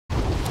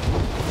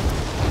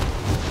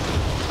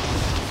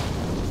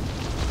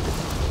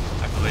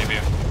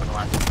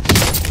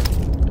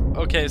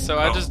Okay, so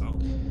I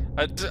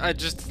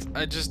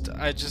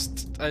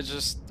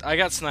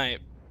got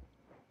sniped.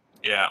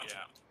 Yeah.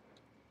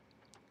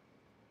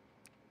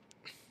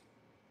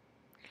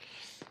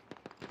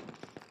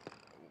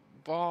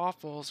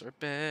 Waffles are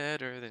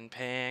better than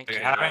pancakes.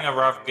 You're having a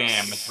rough game,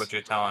 is what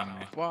you're telling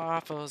me.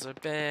 Waffles are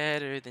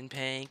better than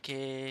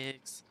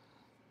pancakes.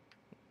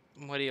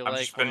 What do you I'm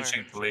like just more?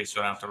 finishing police, so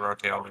I don't have to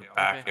rotate all the way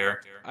back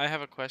here. I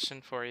have a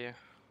question for you.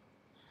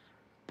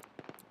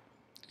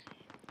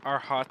 Are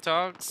hot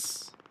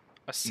dogs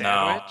a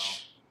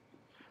sandwich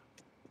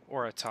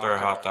or a taco? They're a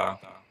hot dog.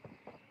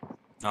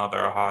 No,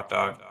 they're a hot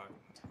dog.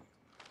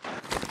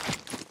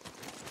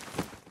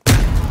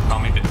 Call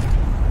me.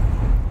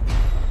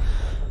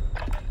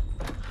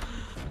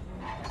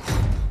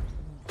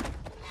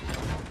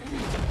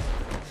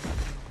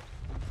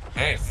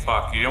 Hey,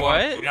 fuck! You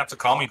didn't have to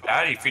call me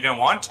daddy if you didn't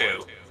want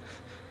to.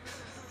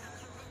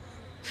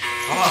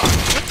 Fuck!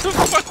 What the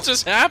fuck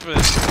just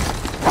happened?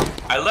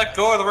 I let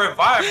go of the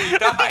revive and you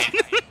died,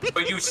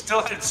 but you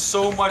still had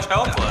so much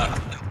health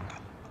left.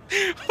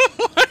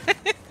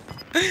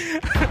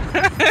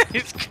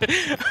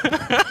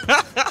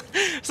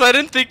 So I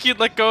didn't think you'd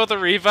let go of the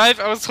revive.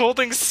 I was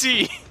holding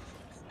C.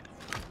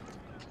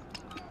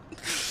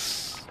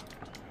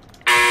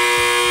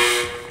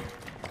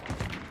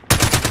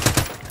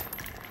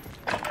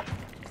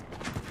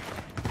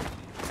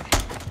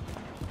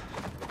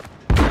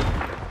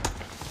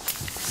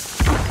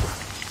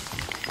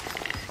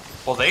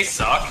 Well, they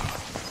suck.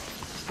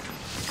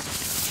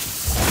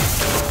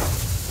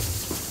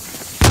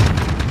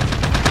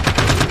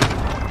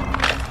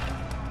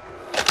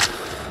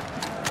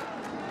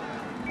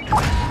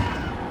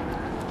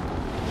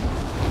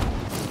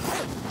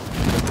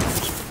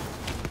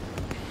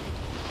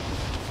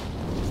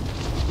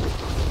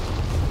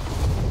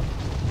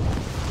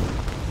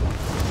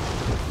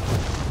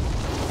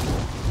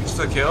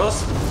 The kills.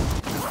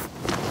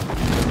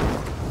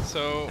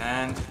 So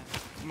and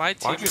my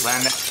team. Why'd you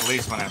land that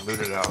police when I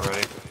looted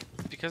already?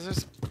 Because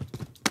there's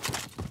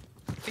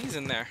these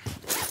in there.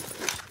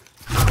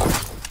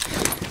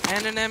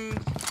 And an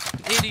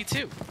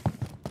M82.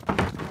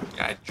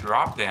 Yeah, I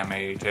dropped the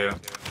M82.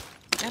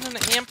 And an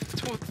amp.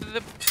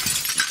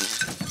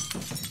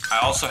 I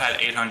also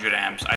had 800 amps.